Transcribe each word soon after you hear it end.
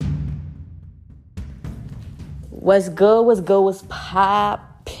What's good? What's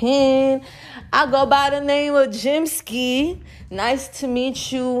poppin'? I go by the name of Jimski. Nice to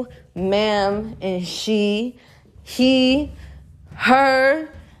meet you, ma'am and she, he, her,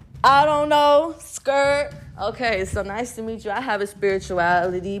 I don't know, skirt. Okay, so nice to meet you. I have a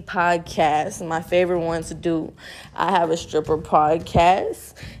spirituality podcast, my favorite one to do. I have a stripper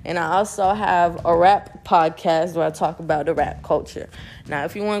podcast, and I also have a rap podcast where I talk about the rap culture. Now,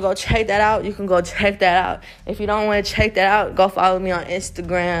 if you want to go check that out, you can go check that out. If you don't want to check that out, go follow me on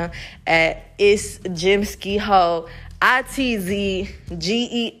Instagram at itsjimskiho,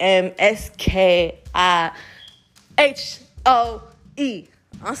 ITZGEMSKIHOE.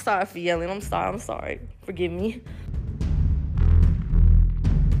 I'm sorry for yelling. I'm sorry. Forgive me.